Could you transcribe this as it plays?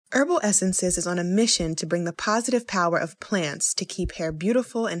Herbal Essences is on a mission to bring the positive power of plants to keep hair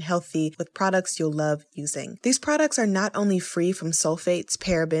beautiful and healthy with products you'll love using. These products are not only free from sulfates,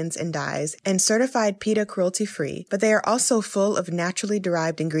 parabens, and dyes, and certified PETA cruelty-free, but they are also full of naturally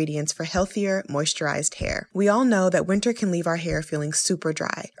derived ingredients for healthier, moisturized hair. We all know that winter can leave our hair feeling super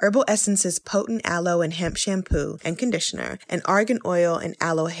dry. Herbal Essences' potent aloe and hemp shampoo and conditioner, and argan oil and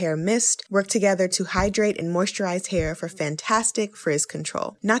aloe hair mist work together to hydrate and moisturize hair for fantastic frizz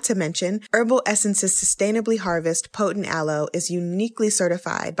control. Not to mention, Herbal Essences' sustainably harvested potent aloe is uniquely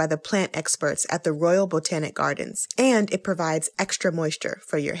certified by the plant experts at the Royal Botanic Gardens, and it provides extra moisture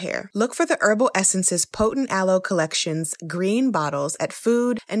for your hair. Look for the Herbal Essences Potent Aloe Collection's green bottles at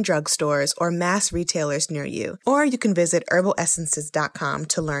food and drugstores or mass retailers near you. Or you can visit herbalessences.com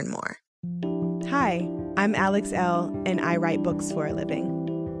to learn more. Hi, I'm Alex L., and I write books for a living.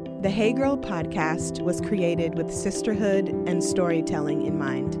 The Hey Girl podcast was created with sisterhood and storytelling in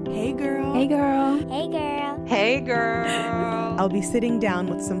mind. Hey girl. Hey girl. Hey girl. Hey girl. I'll be sitting down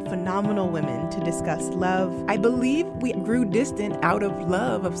with some phenomenal women to discuss love. I believe we grew distant out of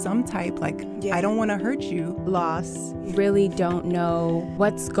love of some type, like, I don't want to hurt you. Loss. Really don't know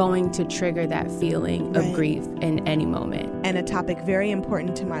what's going to trigger that feeling of grief in any moment. And a topic very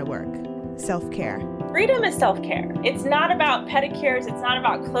important to my work, self-care. Freedom is self-care. It's not about pedicures. It's not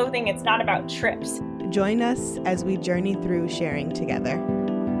about clothing. It's not about trips. Join us as we journey through sharing together.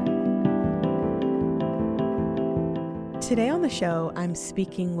 Today on the show, I'm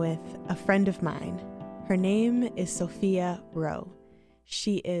speaking with a friend of mine. Her name is Sophia Roe.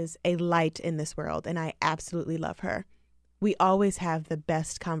 She is a light in this world, and I absolutely love her. We always have the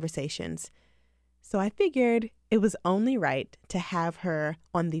best conversations. So I figured it was only right to have her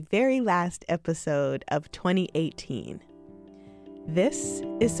on the very last episode of 2018. This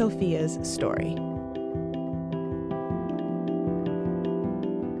is Sophia's story.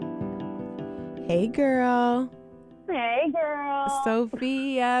 Hey, girl. Hey, girl.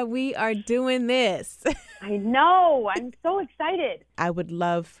 Sophia, we are doing this. I know. I'm so excited. I would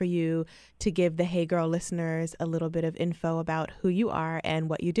love for you to give the Hey Girl listeners a little bit of info about who you are and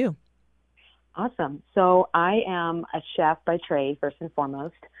what you do. Awesome. So I am a chef by trade, first and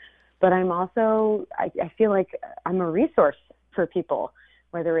foremost, but I'm also, I feel like I'm a resource for people,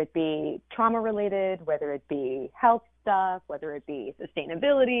 whether it be trauma related, whether it be health stuff, whether it be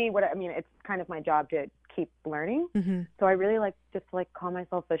sustainability, it's kind of my job to keep learning. Mm-hmm. So I really call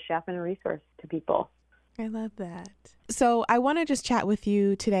myself a chef and a resource to people. I love that. So I want to just chat with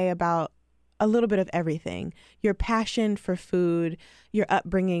you today about a little bit of everything, your passion for food, your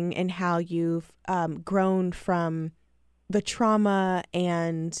upbringing, and how you've grown from the trauma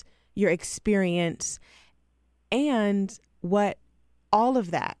and your experience, and what all of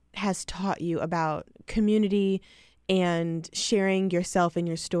that has taught you about community and sharing yourself and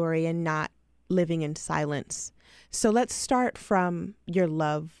your story and not living in silence. So let's start from your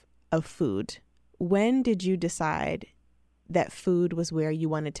love of food. When did you decide that food was where you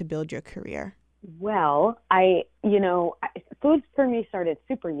wanted to build your career? Well, food for me started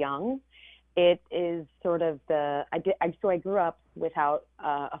super young. It is sort of so I grew up without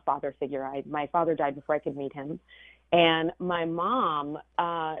a father figure. My father died before I could meet him. And my mom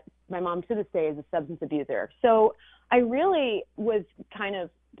to this day is a substance abuser. So I really was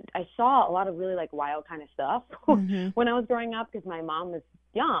I saw a lot of really wild kind of stuff when I was growing up, because my mom was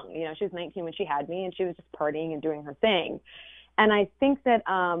young. She was 19 when she had me, and she was just partying and doing her thing. And I think that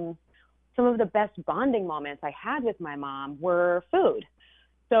some of the best bonding moments I had with my mom were food.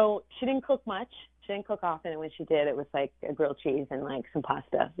 So she didn't cook much. She didn't cook often. And when she did, it was like a grilled cheese and some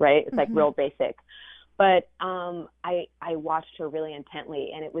pasta, right? It's real basic. But I watched her really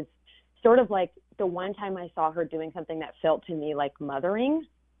intently. And it was sort of like the one time I saw her doing something that felt to me like mothering.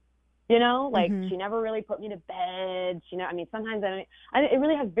 She never really put me to bed. Sometimes I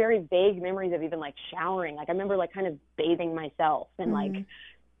really have very vague memories of even showering. I remember kind of bathing myself and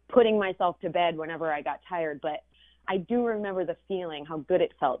putting myself to bed whenever I got tired. But I do remember the feeling, how good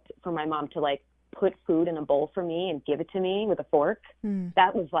it felt for my mom to put food in a bowl for me and give it to me with a fork.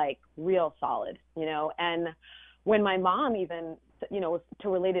 That was real solid, And when my mom even, to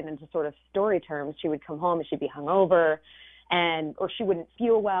relate it into sort of story terms, she would come home and she'd be hungover, or she wouldn't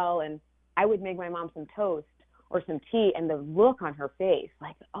feel well, and I would make my mom some toast or some tea, and the look on her face,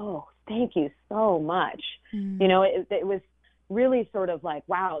 oh, thank you so much. It was really sort of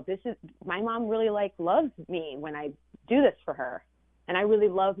wow, my mom really loves me when I do this for her. And I really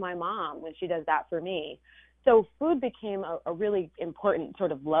love my mom when she does that for me. So food became a really important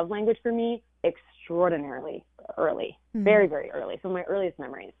sort of love language for me extraordinarily early, very, very early. So my earliest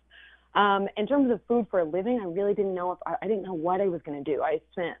memories. In terms of food for a living, I really didn't know I didn't know what I was going to do.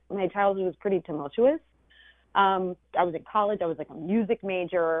 My childhood was pretty tumultuous. I was in college. I was like a music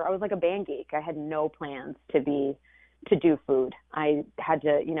major. I was like a band geek. I had no plans to do food. I had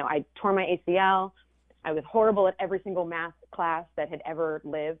to, I tore my ACL. I was horrible at every single math class that had ever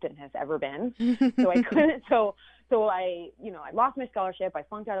lived and has ever been. So I couldn't, so I, I lost my scholarship. I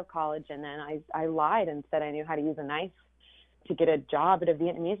flunked out of college, and then I lied and said I knew how to use a knife to get a job at a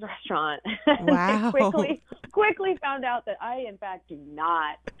Vietnamese restaurant. Wow. I quickly found out that I, in fact, did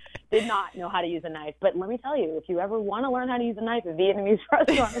not know how to use a knife. But let me tell you, if you ever want to learn how to use a knife at a Vietnamese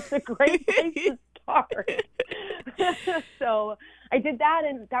restaurant, it's a great place to start. So I did that,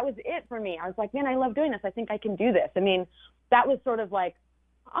 and that was it for me. I was like, man, I love doing this. I think I can do this. I mean, that was sort of like,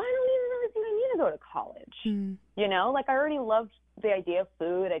 I don't even really think I need to go to college. Like I already loved the idea of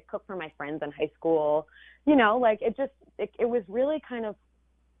food. I'd cook for my friends in high school. Like it was really kind of,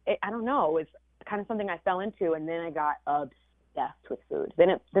 I don't know, it was kind of something I fell into, and then I got obsessed with food.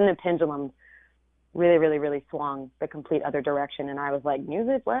 Then the pendulum really, really, really swung the complete other direction, and I was like,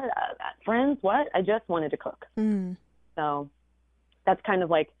 music, what? Friends, what? I just wanted to cook. So that's kind of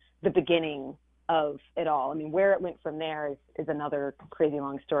like the beginning of it all. I mean, where it went from there is another crazy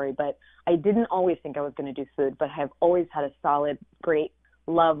long story, but I didn't always think I was going to do food, but I have always had a solid, great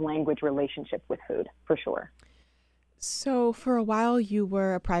love language relationship with food, for sure. So for a while you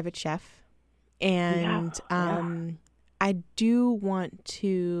were a private chef, and I do want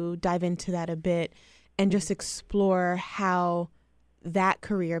to dive into that a bit and just explore how that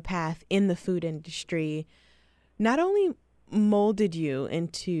career path in the food industry not only molded you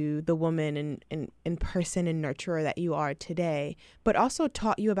into the woman and person and nurturer that you are today, but also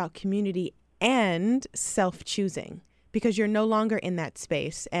taught you about community and self-choosing, because you're no longer in that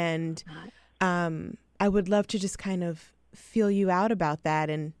space. And I would love to just kind of feel you out about that.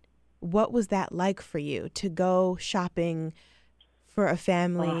 And what was that like for you to go shopping for a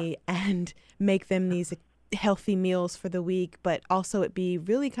family and make them these healthy meals for the week, but also it be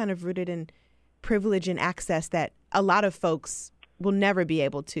really kind of rooted in privilege and access that a lot of folks will never be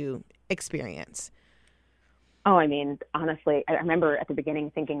able to experience? Oh, I mean, honestly, I remember at the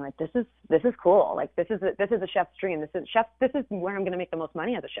beginning thinking like, this is cool. Like this is a chef's dream. This is where I'm going to make the most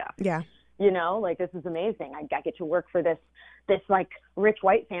money as a chef. Yeah. Like this is amazing. I get to work for this like rich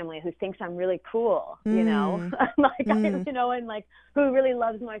white family who thinks I'm really cool, and like who really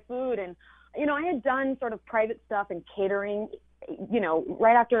loves my food. And, I had done sort of private stuff and catering,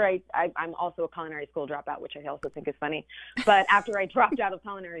 right after I'm also a culinary school dropout, which I also think is funny. But after I dropped out of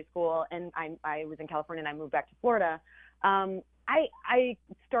culinary school and I was in California and I moved back to Florida, I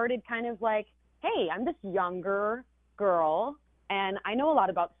started kind of like, hey, I'm this younger girl and I know a lot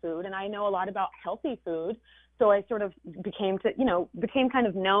about food and I know a lot about healthy food. So I sort of became kind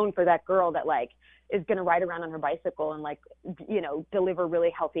of known for that girl that like is going to ride around on her bicycle and like, deliver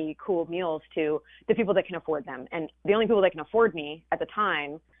really healthy, cool meals to the people that can afford them. And the only people that can afford me at the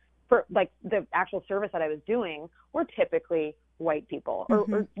time for like the actual service that I was doing were typically white people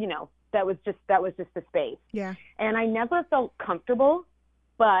or that was just the space. Yeah. And I never felt comfortable,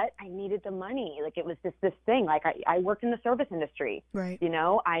 but I needed the money. Like it was just this thing. Like I worked in the service industry. Right.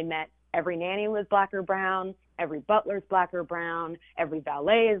 I met every nanny was black or brown, every butler's black or brown, every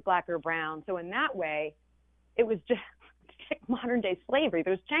valet is black or brown. So in that way, it was just like modern day slavery.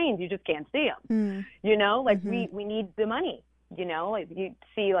 There's chains, you just can't see them. We need the money. Like you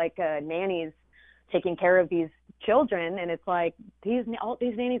see like nannies taking care of these children, and it's like these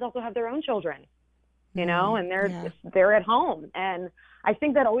nannies also have their own children. And they're at home. And I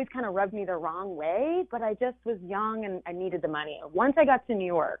think that always kind of rubbed me the wrong way, but I just was young and I needed the money. Once I got to New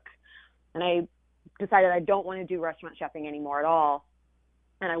York and I decided I don't want to do restaurant chefing anymore at all,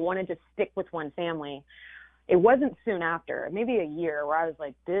 and I wanted to stick with one family, it wasn't soon after, maybe a year, where I was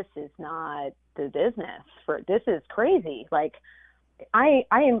like, this is not the business this is crazy. Like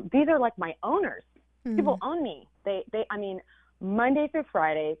these are like my owners. People own me. I mean, Monday through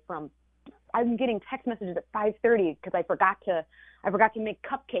Friday I'm getting text messages at 5:30 because I forgot to make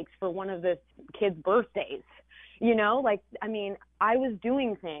cupcakes for one of the kids' birthdays. I mean, I was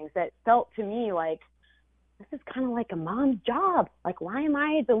doing things that felt to me like this is kind of like a mom's job. Like, why am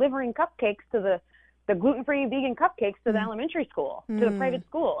I delivering cupcakes to the gluten-free vegan cupcakes to the elementary school, to the private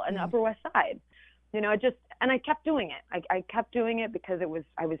school in the Upper West Side? And I kept doing it. I kept doing it because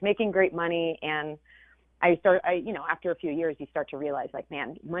I was making great money, and after a few years, you start to realize, like,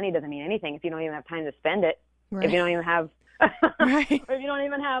 man, money doesn't mean anything if you don't even have time to spend it. Right. If you don't even have, if you don't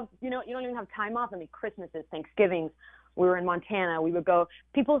even have, you don't even have time off. I mean, Christmases, Thanksgivings. We were in Montana. We would go.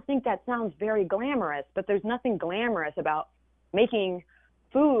 People think that sounds very glamorous, but there's nothing glamorous about making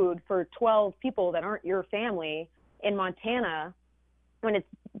food for 12 people that aren't your family in Montana when it's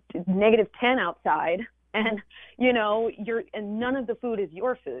 -10 outside, and and none of the food is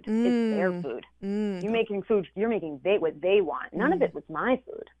your food. It's their food. You're making food. You're making what they want. None of it was my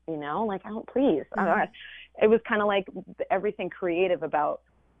food. Like, oh, please. It was kind of like everything creative about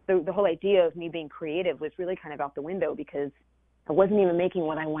the whole idea of me being creative was really kind of out the window, because I wasn't even making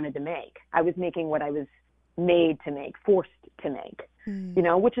what I wanted to make. I was making what I was made to make, forced to make,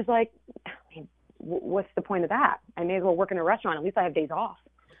 which is like, I mean, what's the point of that? I may as well work in a restaurant. At least I have days off.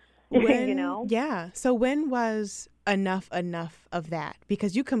 Yeah. So when was enough of that?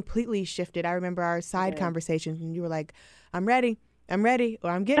 Because you completely shifted. I remember our side conversations and you were like, I'm ready,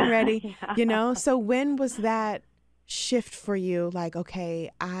 or I'm getting ready, So when was that shift for you? Like,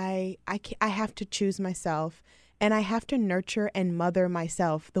 okay, I have to choose myself, and I have to nurture and mother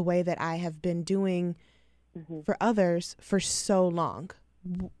myself the way that I have been doing for others for so long.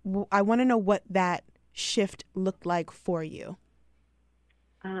 I want to know what that shift looked like for you.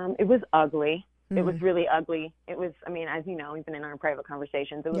 It was ugly. It was really ugly. It was, I mean, as you know, we've been in our private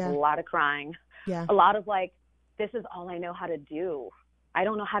conversations. It was a lot of crying. Yeah. A lot of like, this is all I know how to do. I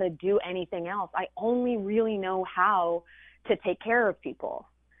don't know how to do anything else. I only really know how to take care of people,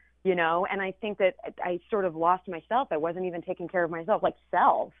 and I think that I sort of lost myself. I wasn't even taking care of myself, like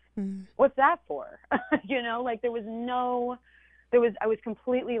self. What's that for? Like I was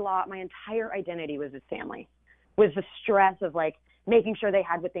completely lost. My entire identity was this family, was the stress of like making sure they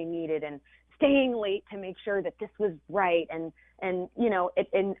had what they needed and staying late to make sure that this was right. And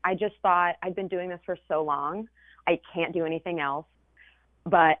I just thought, I've been doing this for so long. I can't do anything else,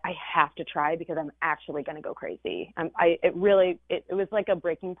 but I have to try because I'm actually going to go crazy. It was like a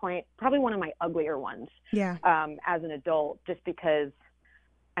breaking point, probably one of my uglier ones. Yeah. As an adult, just because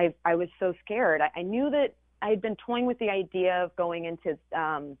I was so scared. I knew that I had been toying with the idea of going into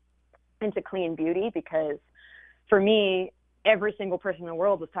clean beauty, because for me, every single person in the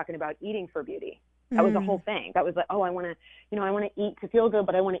world was talking about eating for beauty. That was the whole thing. That was like, oh, I want to eat to feel good,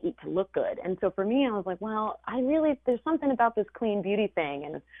 but I want to eat to look good. And so for me, I was like, well, there's something about this clean beauty thing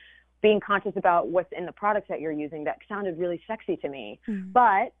and being conscious about what's in the products that you're using that sounded really sexy to me.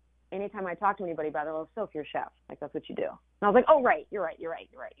 But anytime I talk to anybody about it, Sophia, you're a chef. Like, that's what you do. And I was like, oh, right. You're right.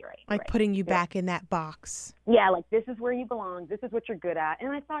 Like putting you back in that box. Yeah. Like, this is where you belong. This is what you're good at.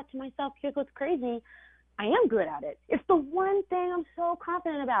 And I thought to myself, here's what's crazy. I am good at it. It's the one thing I'm so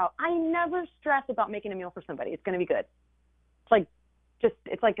confident about. I never stress about making a meal for somebody. It's going to be good.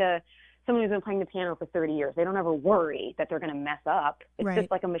 It's like someone who's been playing the piano for 30 years. They don't ever worry that they're going to mess up. It's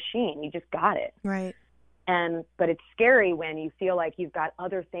just like a machine. You just got it. Right. But it's scary when you feel like you've got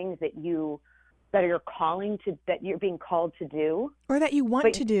other things that you're being called to do. Or that you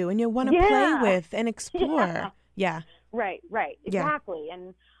want to do and you want to play with and explore. Yeah. Right. Exactly. Yeah.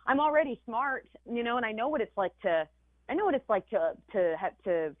 And I'm already smart, and I know what it's like to have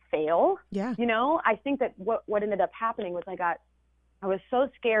to fail. Yeah. I think that what ended up happening was I was so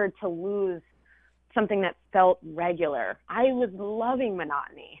scared to lose something that felt regular. I was loving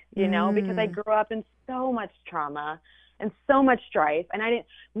monotony, because I grew up in so much trauma and so much strife. And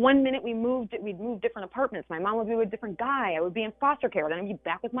one minute we'd move different apartments. My mom would be with a different guy. I would be in foster care. Then I'd be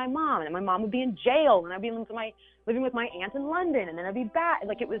back with my mom, and then my mom would be in jail, and I'd be living with my aunt in London, and then I'd be back.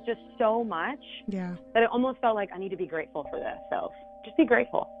 Like, it was just so much that it almost felt like I need to be grateful for this. So just be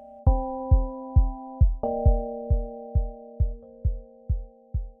grateful.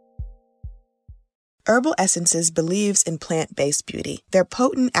 Herbal Essences believes in plant-based beauty. Their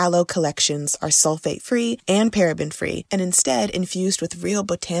potent aloe collections are sulfate-free and paraben-free, and instead infused with real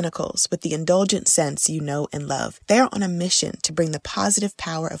botanicals with the indulgent scents you know and love. They are on a mission to bring the positive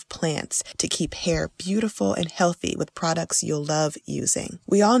power of plants to keep hair beautiful and healthy with products you'll love using.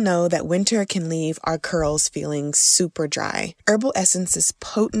 We all know that winter can leave our curls feeling super dry. Herbal Essences'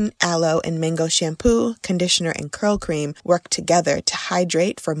 potent aloe and mango shampoo, conditioner, and curl cream work together to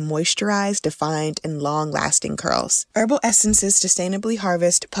hydrate for moisturized, defined, and long-lasting curls. Herbal Essences sustainably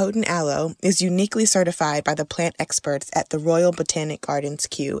harvest potent aloe is uniquely certified by the plant experts at the Royal Botanic Gardens,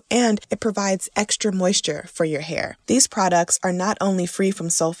 Kew, and it provides extra moisture for your hair. These products are not only free from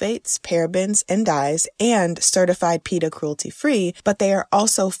sulfates, parabens, and dyes, and certified PETA cruelty-free, but they are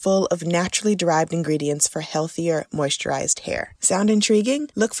also full of naturally derived ingredients for healthier, moisturized hair. Sound intriguing?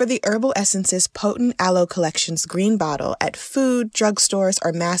 Look for the Herbal Essences Potent Aloe Collection's green bottle at food, drugstores,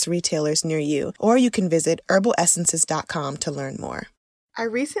 or mass retailers near you, or you can visit herbalessences.com to learn more. I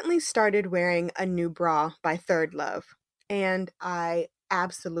recently started wearing a new bra by Third Love, and I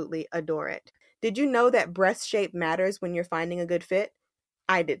absolutely adore it. Did you know that breast shape matters when you're finding a good fit?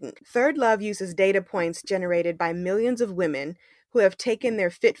 I didn't. Third Love uses data points generated by millions of women who have taken their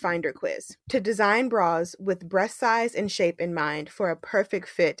Fit Finder quiz to design bras with breast size and shape in mind for a perfect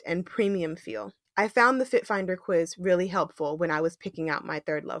fit and premium feel. I found the Fit Finder quiz really helpful when I was picking out my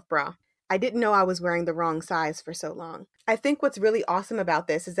Third Love bra. I didn't know I was wearing the wrong size for so long. I think what's really awesome about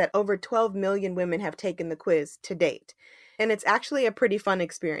this is that over 12 million women have taken the quiz to date, and it's actually a pretty fun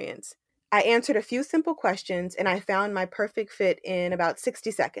experience. I answered a few simple questions and I found my perfect fit in about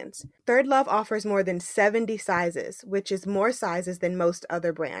 60 seconds. Third Love offers more than 70 sizes, which is more sizes than most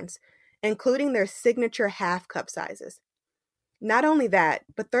other brands, including their signature half cup sizes. Not only that,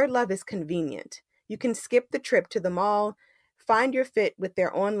 but Third Love is convenient. You can skip the trip to the mall, find your fit with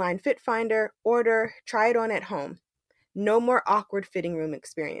their online fit finder, order, try it on at home. No more awkward fitting room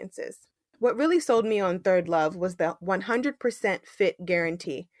experiences. What really sold me on Third Love was the 100% fit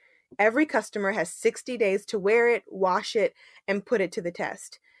guarantee. Every customer has 60 days to wear it, wash it, and put it to the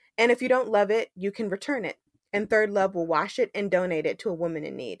test. And if you don't love it, you can return it. And Third Love will wash it and donate it to a woman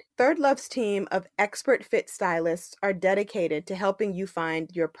in need. Third Love's team of expert fit stylists are dedicated to helping you find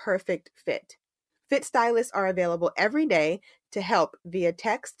your perfect fit. Fit stylists are available every day to help via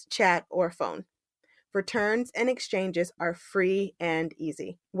text, chat, or phone. Returns and exchanges are free and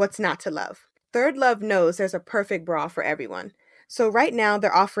easy. What's not to love? Third Love knows there's a perfect bra for everyone. So right now,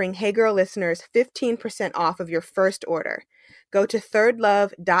 they're offering Hey Girl listeners 15% off of your first order. Go to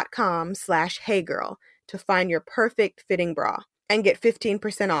thirdlove.com/heygirl to find your perfect fitting bra and get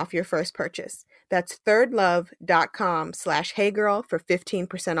 15% off your first purchase. That's thirdlove.com/heygirl for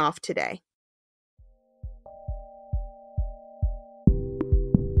 15% off today.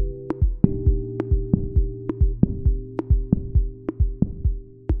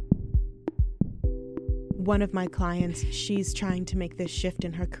 One of my clients, she's trying to make this shift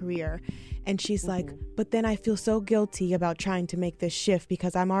in her career. And she's like, but then I feel so guilty about trying to make this shift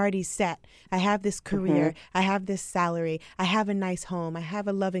because I'm already set. I have this career. I have this salary. I have a nice home. I have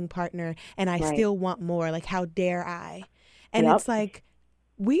a loving partner. And I still want more. Like, how dare I? And it's like,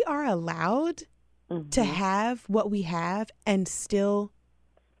 we are allowed to have what we have and still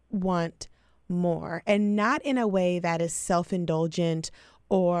want more. And not in a way that is self-indulgent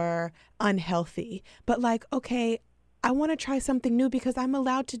or unhealthy, but like, okay, I want to try something new because I'm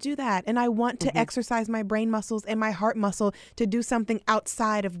allowed to do that. And I want to exercise my brain muscles and my heart muscle to do something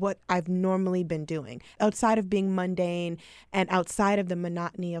outside of what I've normally been doing, outside of being mundane and outside of the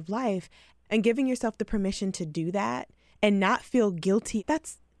monotony of life, and giving yourself the permission to do that and not feel guilty.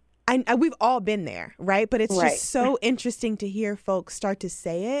 We've all been there, right? But it's just so interesting to hear folks start to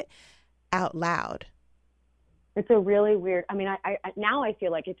say it out loud. It's a really weird, I mean, I now I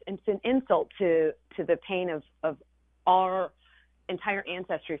feel like it's an insult to the pain of our entire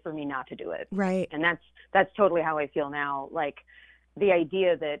ancestry for me not to do it. Right. And that's totally how I feel now. Like the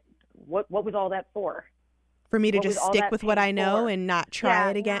idea that what was all that for? For me to just stick with what I know and not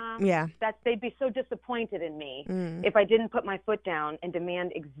try it again. They'd be so disappointed in me if I didn't put my foot down and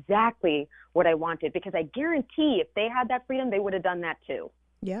demand exactly what I wanted, because I guarantee if they had that freedom, they would have done that too.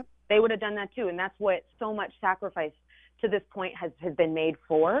 Yep. They would have done that too. And that's what so much sacrifice to this point has been made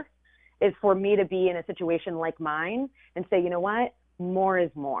for, is for me to be in a situation like mine and say, you know what, more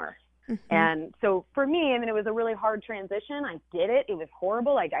is more. And so for me, I mean, it was a really hard transition. I did it. It was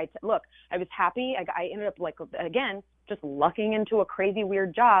horrible. Look, I was happy. I ended up, like, again, just lucking into a crazy,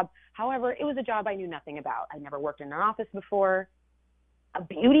 weird job. However, it was a job I knew nothing about. I'd never worked in an office before. A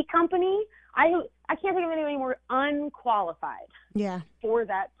beauty company? I can't think of anybody more unqualified for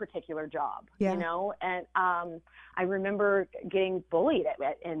that particular job, you know? And I remember getting bullied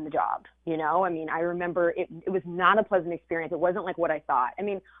in the job, you know? I mean, I remember it was not a pleasant experience. It wasn't like what I thought. I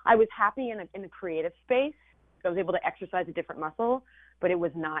mean, I was happy in the creative space. I was able to exercise a different muscle, but it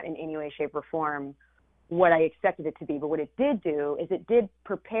was not in any way, shape, or form what I expected it to be. But what it did do is it did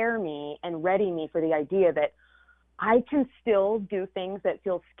prepare me and ready me for the idea that I can still do things that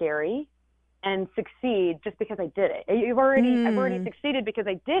feel scary and succeed just because I did it. I've already succeeded because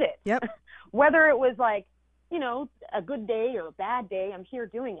I did it. Yep. Whether it was like, you know, a good day or a bad day, I'm here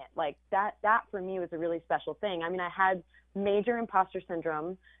doing it. Like that for me was a really special thing. I mean, I had major imposter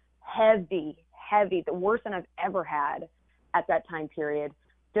syndrome, heavy, the worst than I've ever had at that time period,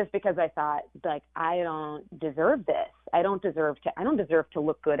 just because I thought, like, I don't deserve this. I don't deserve to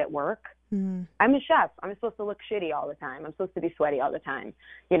look good at work. I'm a chef. I'm supposed to look shitty all the time. I'm supposed to be sweaty all the time.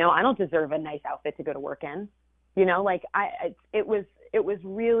 You know, I don't deserve a nice outfit to go to work in. You know, like it was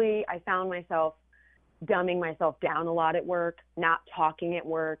really, I found myself dumbing myself down a lot at work, not talking at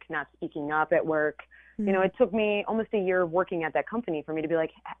work, not speaking up at work. You know, it took me almost a year of working at that company for me to be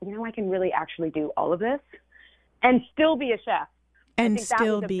like, you know, I can really actually do all of this and still be a chef. And I think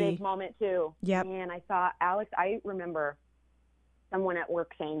still that was a big moment too. Yep. And I thought, Alex, I remember someone at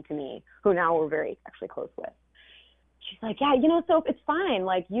work saying to me, who now we're very actually close with, she's like, yeah, you know, so it's fine.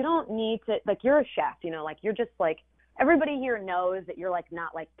 Like, you don't need to, like, you're a chef, you know, like, you're just like, everybody here knows that you're like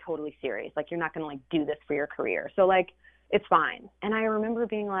not like totally serious. Like, you're not going to like do this for your career. So like, it's fine. And I remember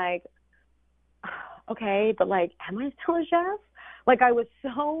being like, okay, but like, am I still a chef? Like, I was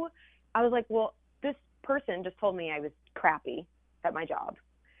like, well, this person just told me I was crappy at my job.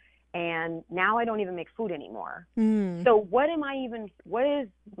 And now I don't even make food anymore. So what is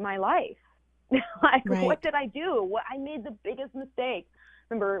my life? Like, right. What did I do? I made the biggest mistake.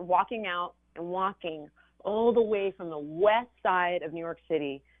 I remember walking out and walking all the way from the west side of New York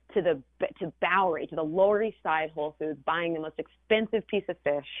City to Bowery, to the Lower East Side Whole Foods, buying the most expensive piece of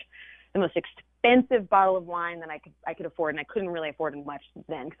fish, the most expensive bottle of wine that I could afford, and I couldn't really afford much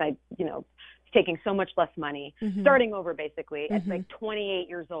then because I, you know, was taking so much less money, starting over basically at like 28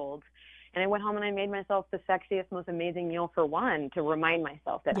 years old. And I went home and I made myself the sexiest, most amazing meal for one, to remind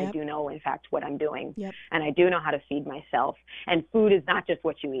myself that I do know, in fact, what I'm doing. And I do know how to feed myself. And food is not just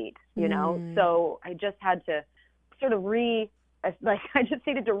what you eat, you know? So I just had to sort of I just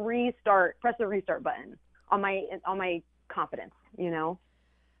needed to press the restart button on my confidence, you know?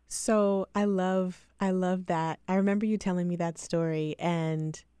 So I love that. I remember you telling me that story,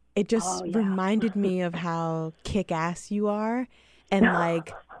 and it just reminded me of how kick-ass you are. And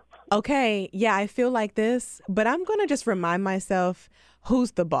like, okay, yeah, I feel like this, but I'm going to just remind myself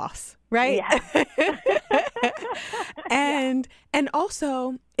who's the boss, right? Yeah. And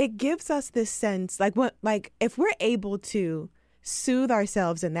also it gives us this sense, like if we're able to soothe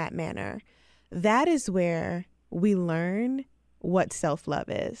ourselves in that manner, that is where we learn what self-love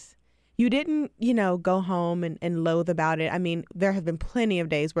is. You didn't, you know, go home and loathe about it. I mean, there have been plenty of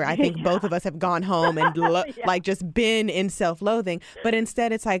days where I think both of us have gone home and like just been in self-loathing. But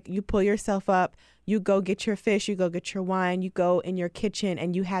instead, it's like you pull yourself up, you go get your fish, you go get your wine, you go in your kitchen,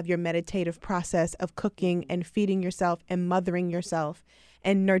 and you have your meditative process of cooking and feeding yourself and mothering yourself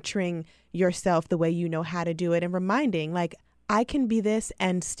and nurturing yourself the way you know how to do it, and reminding, like, I can be this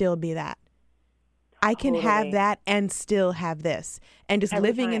and still be that. I can have that and still have this. And just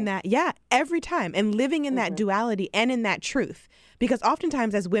living in that, every time. And living in that duality and in that truth. Because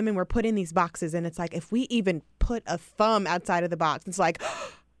oftentimes as women, we're put in these boxes, and it's like, if we even put a thumb outside of the box, it's like,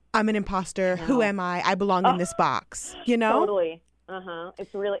 I'm an imposter. Who am I? I belong in this box. You know? Totally.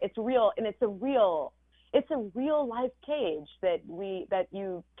 It's real. And it's a real life cage that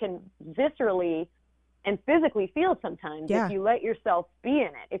you can viscerally and physically feel sometimes if you let yourself be in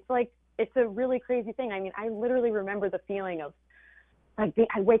it. It's like, it's a really crazy thing. I mean, I literally remember the feeling of like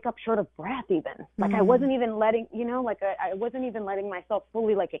I wake up short of breath even. Like I wasn't even letting, you know, like I wasn't even letting myself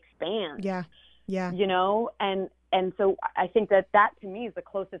fully like expand. Yeah. You know, and so I think that to me is the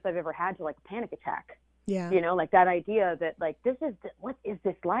closest I've ever had to like a panic attack. Yeah. You know, like that idea that like, what is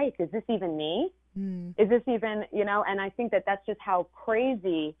this life? Is this even me? Is this even, you know, and I think that that's just how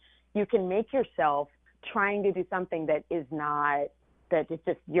crazy you can make yourself trying to do something that is not, that it's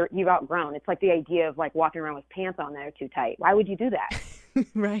just you've outgrown. It's like the idea of like walking around with pants on that are too tight. Why would you do that?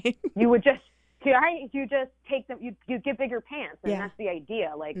 Right. You would just take them. You get bigger pants, and that's the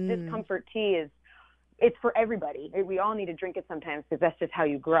idea. Like this comfort tea it's for everybody. We all need to drink it sometimes because that's just how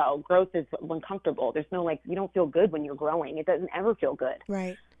you grow. Growth is uncomfortable. There's no like you don't feel good when you're growing. It doesn't ever feel good.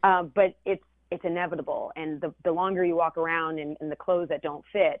 Right. But it's inevitable, and the longer you walk around in the clothes that don't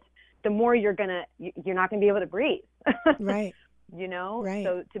fit, the more you're not gonna be able to breathe. Right. You know,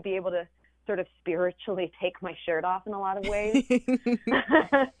 so to be able to sort of spiritually take my shirt off in a lot of ways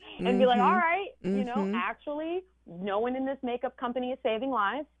and be like, all right, you know, actually no one in this makeup company is saving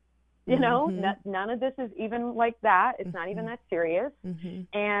lives. You know, none of this is even like that. It's not even that serious.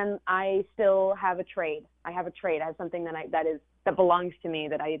 And I still have a trade. I have something that belongs to me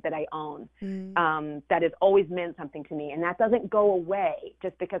that I own, that has always meant something to me. And that doesn't go away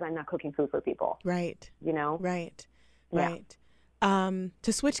just because I'm not cooking food for people. Right. You know? Right. Right.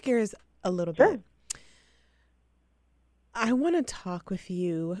 To switch gears a little bit, I want to talk with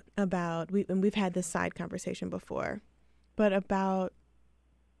you about, and we've had this side conversation before, but about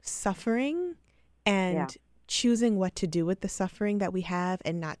suffering and choosing what to do with the suffering that we have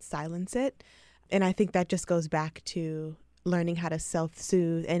and not silence it. And I think that just goes back to learning how to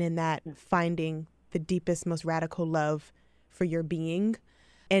self-soothe, and in that finding the deepest, most radical love for your being,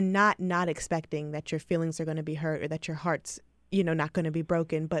 and not expecting that your feelings are going to be hurt or that your heart's not going to be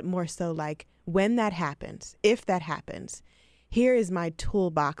broken, but more so like when that happens, if that happens, here is my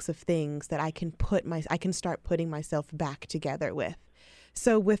toolbox of things that I can start putting myself back together with.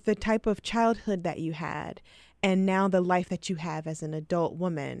 So with the type of childhood that you had and now the life that you have as an adult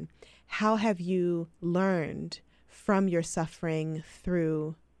woman, how have you learned from your suffering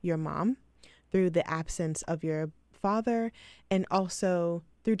through your mom, through the absence of your father, and also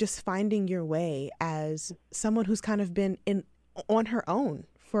through just finding your way as someone who's kind of been on her own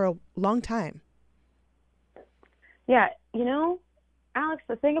for a long time. Yeah, Alex,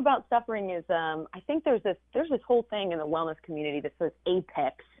 the thing about suffering is I think there's this whole thing in the wellness community that says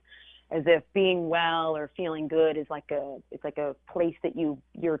apex, as if being well or feeling good is like a place that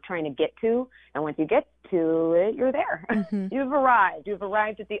you're trying to get to, and once you get to it, you're there. Mm-hmm. You've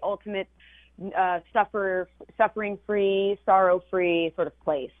arrived at the ultimate suffering-free, sorrow-free sort of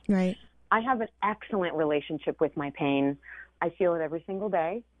place. Right. I have an excellent relationship with my pain. I feel it every single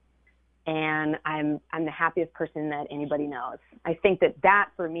day, and I'm the happiest person that anybody knows. I think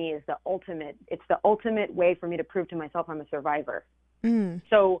that for me is the ultimate way for me to prove to myself I'm a survivor. Mm.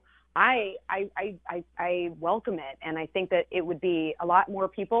 So I welcome it, and I think that it would be a lot more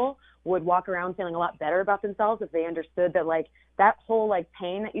people would walk around feeling a lot better about themselves if they understood that, like, that whole, like,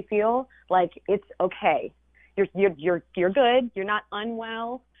 pain that you feel, like, it's okay. You're good. You're not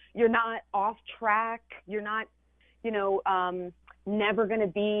unwell. You're not off track. You're not, never going to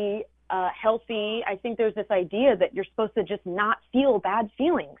be healthy. I think there's this idea that you're supposed to just not feel bad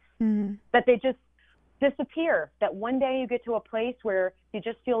feelings, that they just disappear, that one day you get to a place where you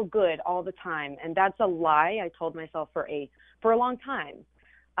just feel good all the time. And that's a lie I told myself for a long time.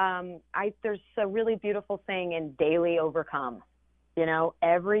 There's a really beautiful thing in daily overcome.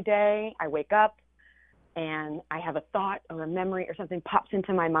 Every day I wake up and I have a thought or a memory or something pops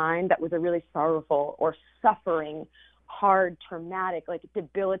into my mind that was a really sorrowful or suffering, hard, traumatic, like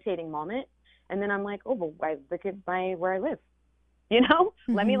debilitating moment. And then I'm like, oh, well, look at where I live.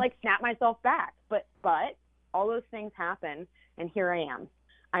 Let me snap myself back. But all those things happen, and here I am.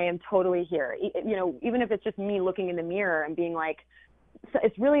 I am totally here. Even if it's just me looking in the mirror and being like, so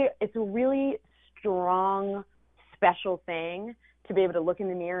it's a really strong, special thing to be able to look in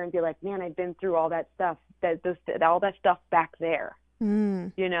the mirror and be like, man, I've been through all that stuff, all that stuff back there,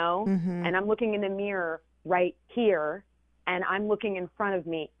 and I'm looking in the mirror right here, and I'm looking in front of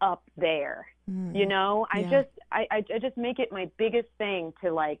me up there. I just make it my biggest thing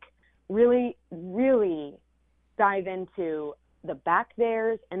to, like, really, really dive into the back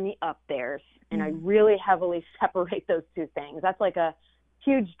there's and the up there's. And I really heavily separate those two things. That's like a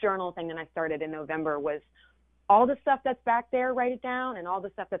huge journal thing that I started in November, was all the stuff that's back there, write it down, and all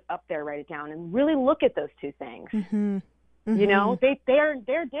the stuff that's up there, write it down, and really look at those two things. They're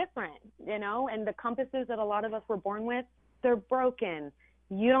different, and the compasses that a lot of us were born with, they're broken.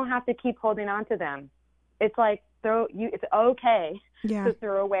 You don't have to keep holding on to them. It's like it's okay to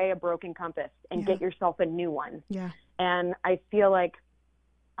throw away a broken compass and get yourself a new one. Yeah. And I feel like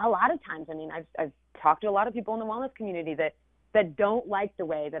a lot of times, I've talked to a lot of people in the wellness community that don't like the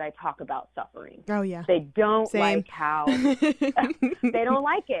way that I talk about suffering. Oh yeah. They don't like how they don't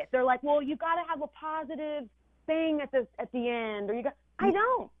like it. They're like, well, you got to have a positive thing at the end, or I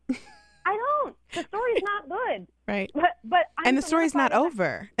don't. The story's not good. Right. But and the story's not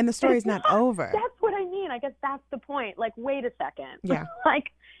over. And the story's not over. That's what I mean. I guess that's the point. Like, wait a second. Yeah.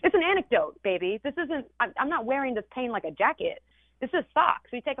 Like, it's an anecdote, baby. This isn't, I'm not wearing this pain like a jacket. This is socks.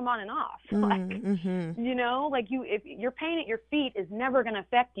 We take them on and off. If your pain at your feet is never going to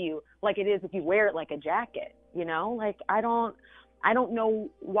affect you like it is if you wear it like a jacket, I don't know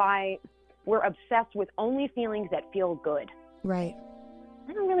why we're obsessed with only feelings that feel good. Right.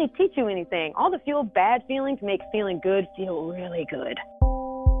 I don't really teach you anything. All the bad feelings make feeling good feel really good.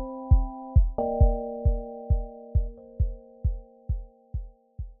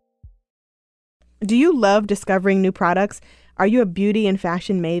 Do you love discovering new products? Are you a beauty and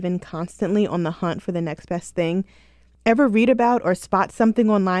fashion maven constantly on the hunt for the next best thing? Ever read about or spot something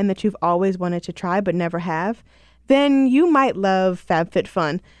online that you've always wanted to try but never have? Then you might love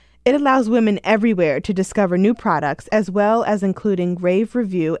FabFitFun. It allows women everywhere to discover new products, as well as including rave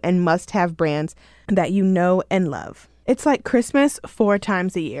review and must-have brands that you know and love. It's like Christmas 4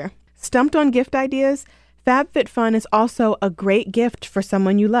 times a year. Stumped on gift ideas? FabFitFun is also a great gift for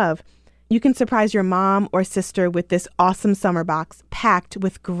someone you love. You can surprise your mom or sister with this awesome summer box packed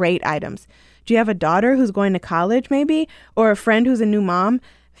with great items. Do you have a daughter who's going to college, maybe? Or a friend who's a new mom?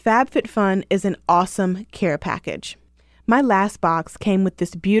 FabFitFun is an awesome care package. My last box came with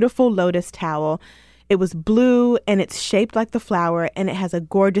this beautiful lotus towel. It was blue and it's shaped like the flower, and it has a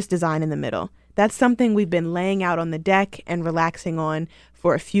gorgeous design in the middle. That's something we've been laying out on the deck and relaxing on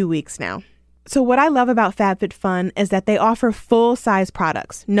for a few weeks now. So what I love about FabFitFun is that they offer full-size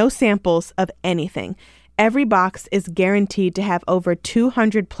products, no samples of anything. Every box is guaranteed to have over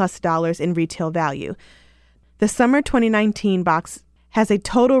 $200+ in retail value. The summer 2019 box has a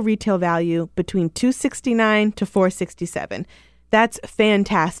total retail value between $269 to $467. That's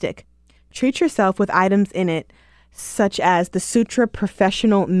fantastic. Treat yourself with items in it such as the Sutra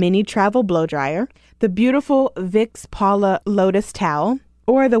Professional Mini Travel Blow Dryer, the beautiful Vicks Paula Lotus Towel,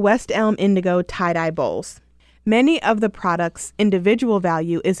 or the West Elm Indigo Tie-Dye Bowls. Many of the products' individual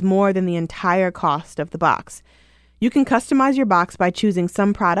value is more than the entire cost of the box. You can customize your box by choosing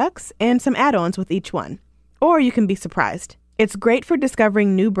some products and some add-ons with each one. Or you can be surprised. It's great for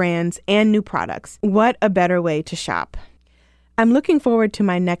discovering new brands and new products. What a better way to shop. I'm looking forward to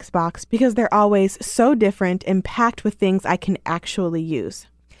my next box because they're always so different and packed with things I can actually use.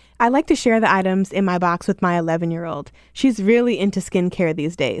 I like to share the items in my box with my 11-year-old. She's really into skincare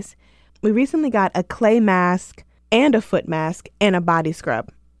these days. We recently got a clay mask and a foot mask and a body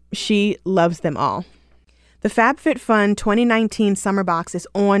scrub. She loves them all. The FabFitFun 2019 summer box is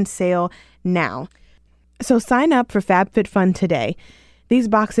on sale now. So sign up for FabFitFun today. These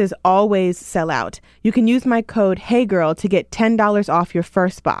boxes always sell out. You can use my code HeyGirl to get $10 off your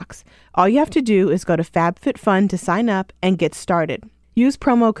first box. All you have to do is go to FabFitFun to sign up and get started. Use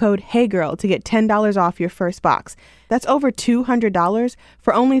promo code HeyGirl to get $10 off your first box. That's over $200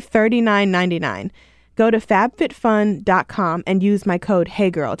 for only $39.99. Go to fabfitfun.com and use my code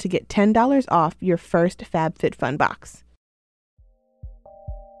HeyGirl to get $10 off your first FabFitFun box.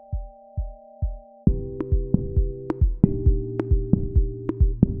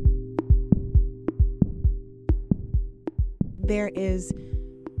 There is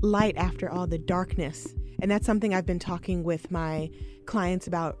light after all the darkness. And that's something I've been talking with my clients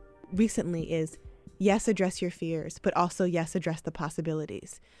about recently is, yes, address your fears, but also, yes, address the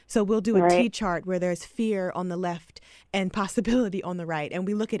possibilities. So we'll do a T-chart where there's fear on the left and possibility on the right. And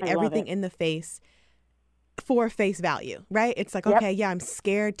we look at everything in the face for face value, right? It's like, okay, yeah, I'm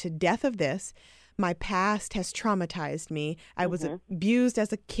scared to death of this. My past has traumatized me. I was abused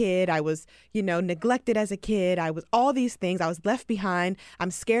as a kid. I was, neglected as a kid. I was all these things. I was left behind.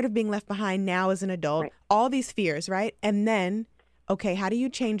 I'm scared of being left behind now as an adult. Right. All these fears, right? And then, okay, how do you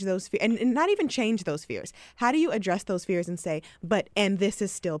change those fears? And not even change those fears. How do you address those fears and say, and this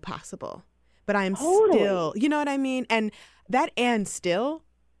is still possible. But I'm still, you know what I mean? And that and still,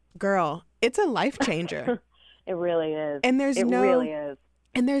 girl, it's a life changer. It really is. And it really is.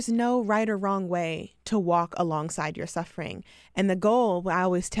 And there's no right or wrong way to walk alongside your suffering. And the goal, I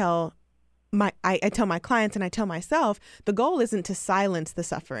always tell I tell my clients and I tell myself, the goal isn't to silence the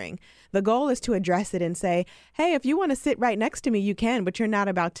suffering. The goal is to address it and say, hey, if you want to sit right next to me, you can, but you're not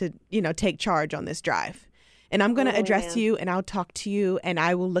about to, take charge on this drive. And I'm going to address you and I'll talk to you and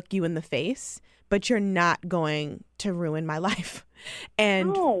I will look you in the face, but you're not going to ruin my life.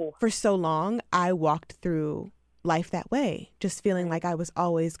 And for so long, I walked through life that way, just feeling like I was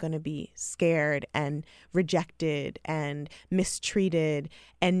always going to be scared and rejected and mistreated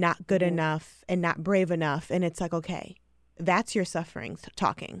and not good enough and not brave enough. And it's like, okay, that's your suffering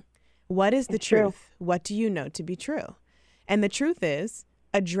talking. What is the truth? What do you know to be true? And the truth is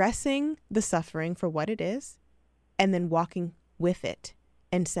addressing the suffering for what it is and then walking with it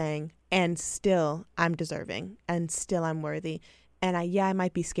and saying, and still I'm deserving and still I'm worthy. And I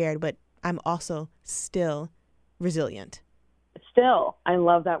might be scared, but I'm also still resilient. Still. I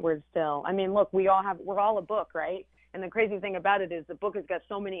love that word still. I mean, look, we're all a book, right? And the crazy thing about it is the book has got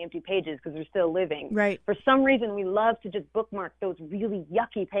so many empty pages because we're still living. Right. For some reason, we love to just bookmark those really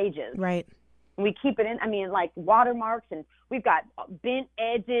yucky pages. Right. And we keep it in, like watermarks, and we've got bent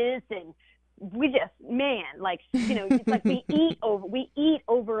edges, and we just, it's like we eat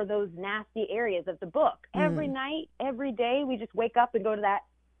over those nasty areas of the book. Every night, every day, we just wake up and go to that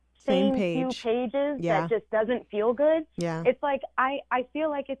same few pages that just doesn't feel good. Yeah. It's like, I feel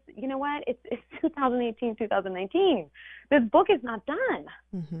like it's 2018, 2019. This book is not done.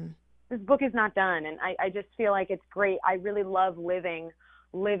 Mm-hmm. This book is not done. And I just feel like it's great. I really love living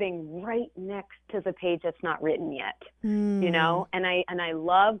right next to the page that's not written yet, and I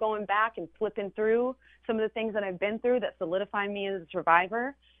love going back and flipping through some of the things that I've been through that solidify me as a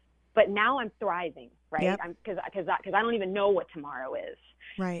survivor. But now I'm thriving, right? Yep. Because I don't even know what tomorrow is.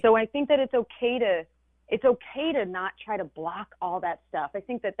 Right. So I think that it's okay to not try to block all that stuff. I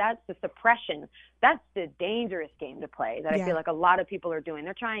think that that's the suppression. That's the dangerous game to play that I feel like a lot of people are doing.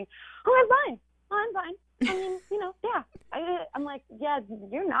 They're trying, I'm fine. I mean, I'm like, yeah,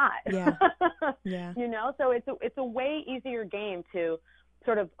 you're not. Yeah. Yeah. So it's a way easier game to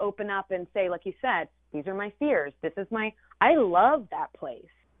sort of open up and say, like you said, these are my fears. I love that place.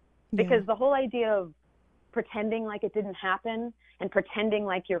 Because the whole idea of pretending like it didn't happen and pretending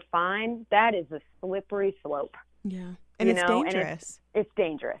like you're fine, that is a slippery slope. Yeah. And it's dangerous. And it's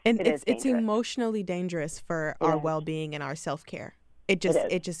dangerous. And it's emotionally dangerous for our well-being and our self-care. It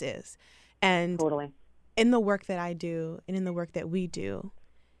just is. And totally. in the work that I do and in the work that we do,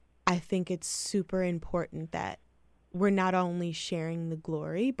 I think it's super important that we're not only sharing the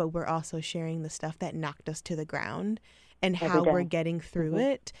glory, but we're also sharing the stuff that knocked us to the ground and how we're getting through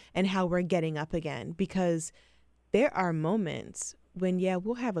it and how we're getting up again. Because there are moments when,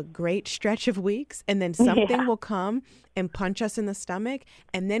 we'll have a great stretch of weeks and then something will come and punch us in the stomach.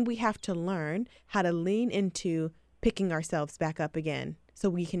 And then we have to learn how to lean into picking ourselves back up again so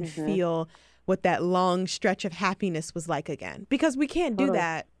we can feel what that long stretch of happiness was like again. Because we can't do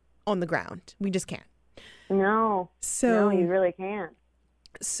that on the ground. We just can't. No, you really can't.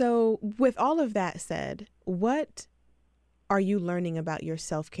 So with all of that said, what are you learning about your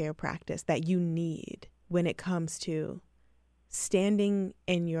self-care practice that you need when it comes to standing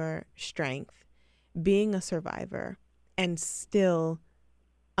in your strength, being a survivor, and still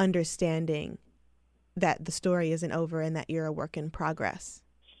understanding that the story isn't over and that you're a work in progress?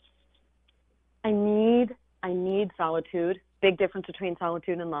 I need solitude. Big difference between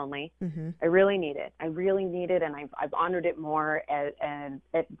solitude and lonely. I really need it. And I've honored it more at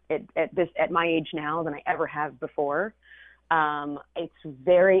my age now than I ever have before. It's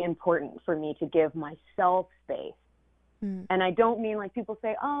very important for me to give myself space. And I don't mean like people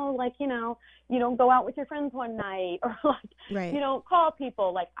say, oh, like, you don't go out with your friends one night or like, you don't call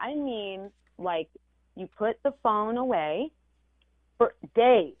people. Like, I mean, like, you put the phone away for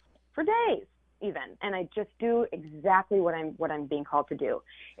days even. And I just do exactly what I'm being called to do.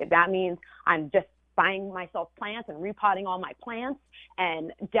 If that means I'm just buying myself plants and repotting all my plants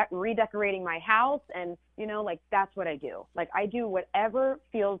and redecorating my house. And, like, that's what I do. Like, I do whatever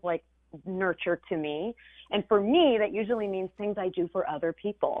feels like nurture to me. And for me, that usually means things I do for other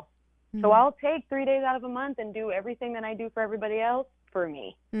people. So I'll take 3 days out of a month and do everything that I do for everybody else for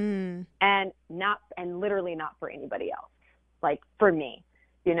me. And literally not for anybody else, like for me,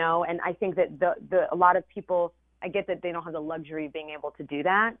 and I think that a lot of people, I get that they don't have the luxury of being able to do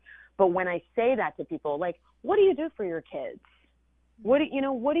that. But when I say that to people, like, what do you do for your kids? What do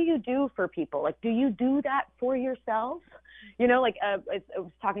you do for people? Like, do you do that for yourself? Like I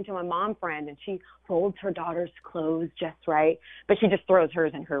was talking to my mom friend, and she folds her daughter's clothes just right, but she just throws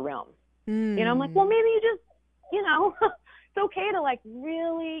hers in her room. I'm like, well, maybe you just, it's okay to like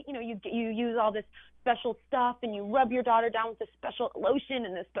really, you use all this special stuff and you rub your daughter down with this special lotion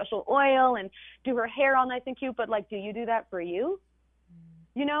and this special oil and do her hair all nice and cute. But like, do you do that for you?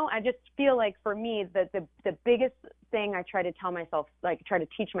 I just feel like for me, that the biggest thing I try to tell myself, like try to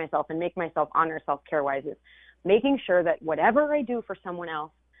teach myself and make myself honor self-care wise, is making sure that whatever I do for someone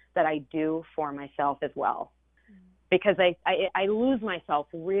else, that I do for myself as well. Because I lose myself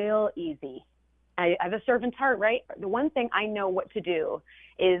real easy. I have a servant's heart, right? The one thing I know what to do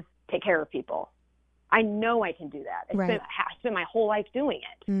is take care of people. I know I can do that. I spent my whole life doing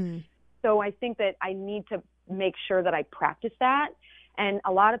it. So I think that I need to make sure that I practice that. And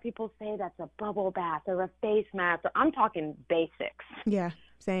a lot of people say that's a bubble bath or a face mask. I'm talking basics. Yeah,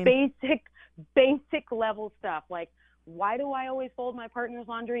 same. Basic level stuff. Like, why do I always fold my partner's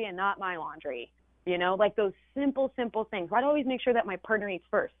laundry and not my laundry? Like those simple things. Why do I always make sure that my partner eats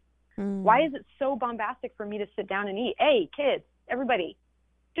first? Why is it so bombastic for me to sit down and eat? Hey, kids, everybody,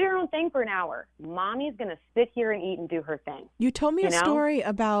 do your own thing for an hour. Mommy's going to sit here and eat and do her thing. You told me a story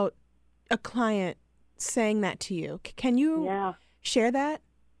about a client saying that to you. Can you share that?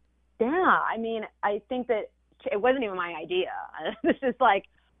 Yeah. I mean, I think that it wasn't even my idea. This is like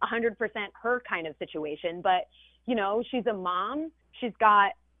 100% her kind of situation. But, she's a mom. She's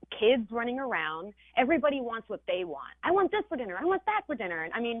got kids running around. Everybody wants what they want. I want this for dinner. I want that for dinner.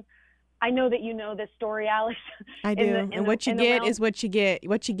 And I mean, I know that you know this story, Alex. I do. And what you get is what you get.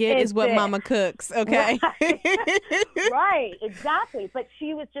 What you get is what mama cooks. Okay. Right. Exactly. But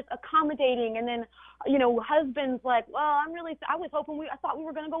she was just accommodating. And then, husband's like, well, I thought we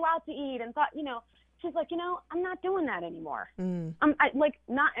were going to go out to eat, and thought, she's like, I'm not doing that anymore. And I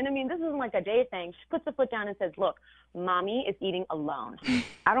mean, this isn't like a day thing. She puts the foot down and says, look, mommy is eating alone.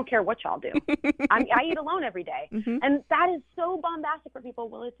 I don't care what y'all do. I eat alone every day. And that is so bombastic for people.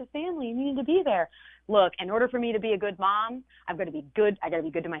 Well, it's a family. You need to be there. Look, in order for me to be a good mom, I've got to be good. I got to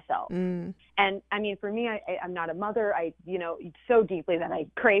be good to myself. And I mean, for me, I'm not a mother. So deeply that I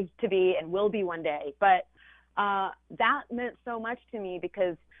crave to be and will be one day. But that meant so much to me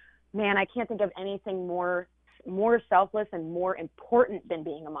because, man, I can't think of anything more selfless and more important than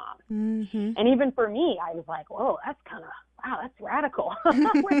being a mom. And even for me, I was like, whoa, that's radical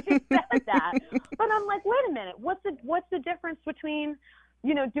when she said that. But I'm like, wait a minute, what's the difference between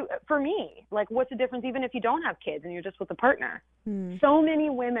for me, like, what's the difference even if you don't have kids and you're just with a partner? So many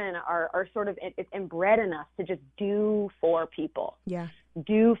women are sort of, it's inbred in us to just do for people,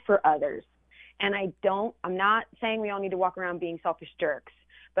 do for others. And I'm not saying we all need to walk around being selfish jerks,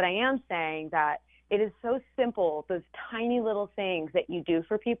 but I am saying that it is so simple, those tiny little things that you do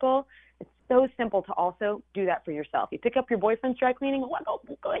for people. It's so simple to also do that for yourself. You pick up your boyfriend's dry cleaning, go,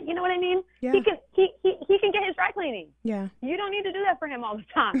 you know what I mean? Yeah. He can get his dry cleaning. Yeah. You don't need to do that for him all the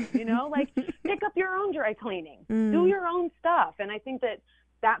time, like pick up your own dry cleaning, do your own stuff. And I think that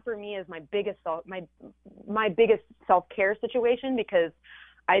for me is my biggest self-care situation, because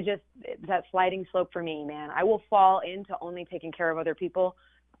that sliding slope for me, man, I will fall into only taking care of other people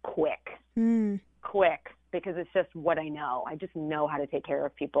quick, because it's just what I know. I just know how to take care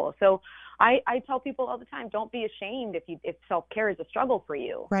of people. So I tell people all the time, don't be ashamed if self-care is a struggle for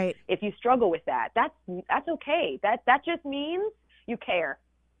you. Right. If you struggle with that, that's okay. That just means you care.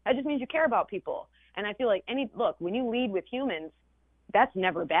 That just means you care about people. And I feel like when you lead with humans, that's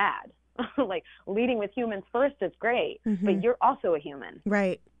never bad. Like, leading with humans first is great, but you're also a human.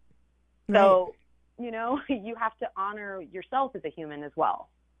 Right. So, you have to honor yourself as a human as well.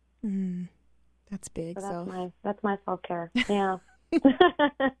 That's big. So that's my self-care. Yeah.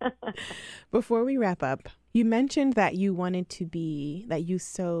 Before we wrap up, you mentioned that that you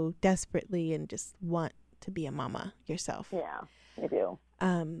so desperately and just want to be a mama yourself. Yeah, I do.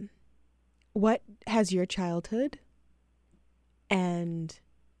 What has your childhood and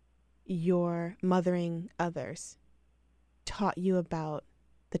your mothering others taught you about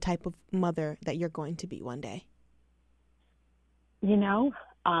the type of mother that you're going to be one day?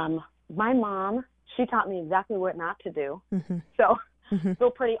 My mom, she taught me exactly what not to do. So feel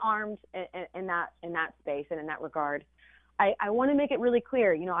pretty armed in that space and in that regard. I want to make it really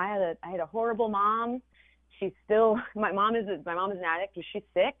clear. I had a horrible mom. My mom is an addict, and she's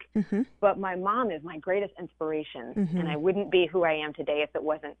sick. But my mom is my greatest inspiration, and I wouldn't be who I am today if it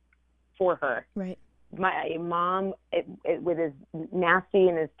wasn't for her. Right. My mom, with as nasty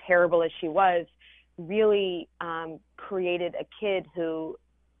and as terrible as she was, really created a kid who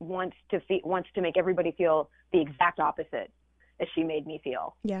wants to make everybody feel the exact opposite as she made me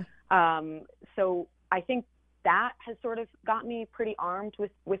feel. Yeah. So I think that has sort of got me pretty armed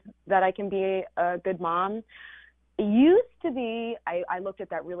with that I can be a good mom. It used to be, I looked at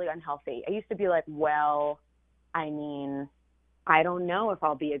that really unhealthy. I used to be like, well, I don't know if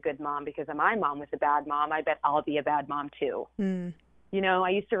I'll be a good mom because my mom was a bad mom. I bet I'll be a bad mom too. I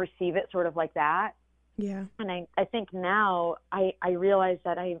used to receive it sort of like that. Yeah. And I think now I realize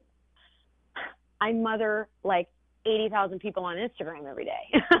that I mother like 80,000 people on Instagram every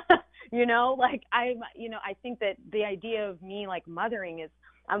day. I think that the idea of me like mothering is,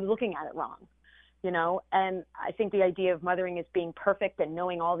 I'm looking at it wrong. And I think the idea of mothering is being perfect and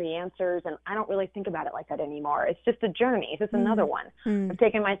knowing all the answers. And I don't really think about it like that anymore. It's just a journey. It's just another one. I've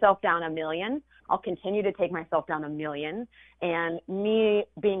taken myself down 1,000,000. I'll continue to take myself down 1,000,000. And me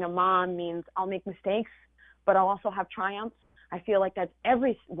being a mom means I'll make mistakes, but I'll also have triumphs. I feel like that's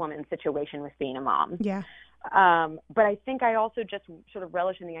every woman's situation with being a mom. Yeah. But I think I also just sort of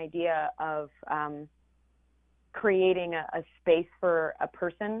relish in the idea of creating a space for a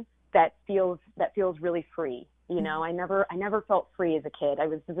person that feels really free. I never felt free as a kid. I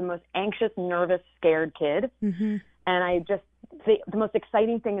was the most anxious, nervous, scared kid. And the most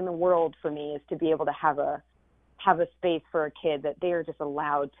exciting thing in the world for me is to be able to have a space for a kid that they are just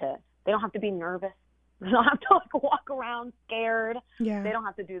allowed to. They don't have to be nervous. They don't have to walk around scared. Yeah. They don't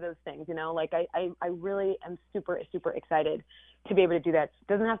have to do those things. I really am super, super excited to be able to do that. It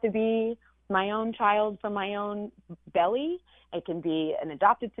doesn't have to be my own child from my own belly. It can be an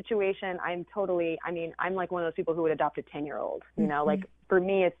adopted situation. I'm like one of those people who would adopt a 10-year-old, like for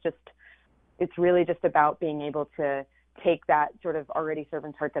me, it's really just about being able to take that sort of already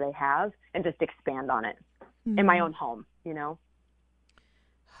servant's heart that I have and just expand on it in my own home, You're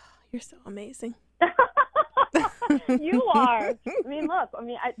so amazing. You are.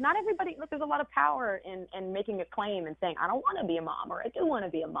 Not everybody, there's a lot of power in making a claim and saying, I don't want to be a mom, or I do want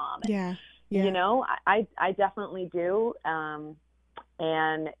to be a mom. And, yeah. I definitely do.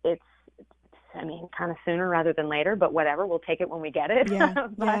 And it's, kind of sooner rather than later, but whatever, we'll take it when we get it. Yeah.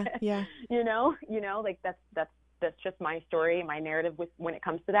 But, yeah. That's just my story, my narrative when it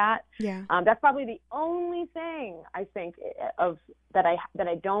comes to that. Yeah. That's probably the only thing I think of that I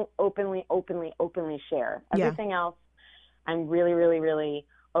don't openly share. Everything else I'm really, really, really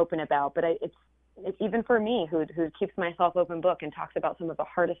open about. But it's even for me who keeps myself open book and talks about some of the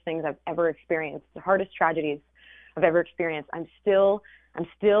hardest things I've ever experienced, the hardest tragedies I've ever experienced. I'm still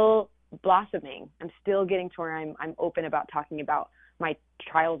blossoming. I'm still getting to where I'm open about talking about my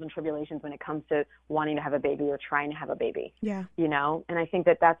trials and tribulations when it comes to wanting to have a baby or trying to have a baby. Yeah. You know, and I think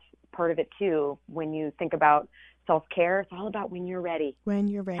that that's part of it too. When you think about self-care, it's all about when you're ready. When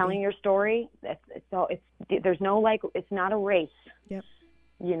you're ready. Telling your story, there's no, like, it's not a race. Yep.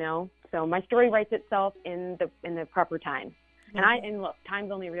 You know, so my story writes itself in the proper time. And look, time's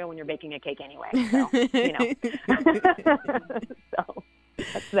only real when you're baking a cake anyway. So, you know. So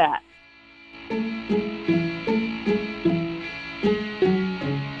that's that.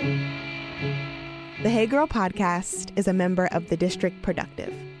 The Hey Girl podcast is a member of the District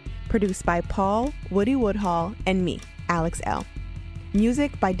Productive, produced by Paul Woody Woodhall and me, Alex L.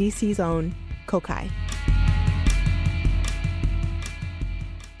 Music by DC's own Kokai.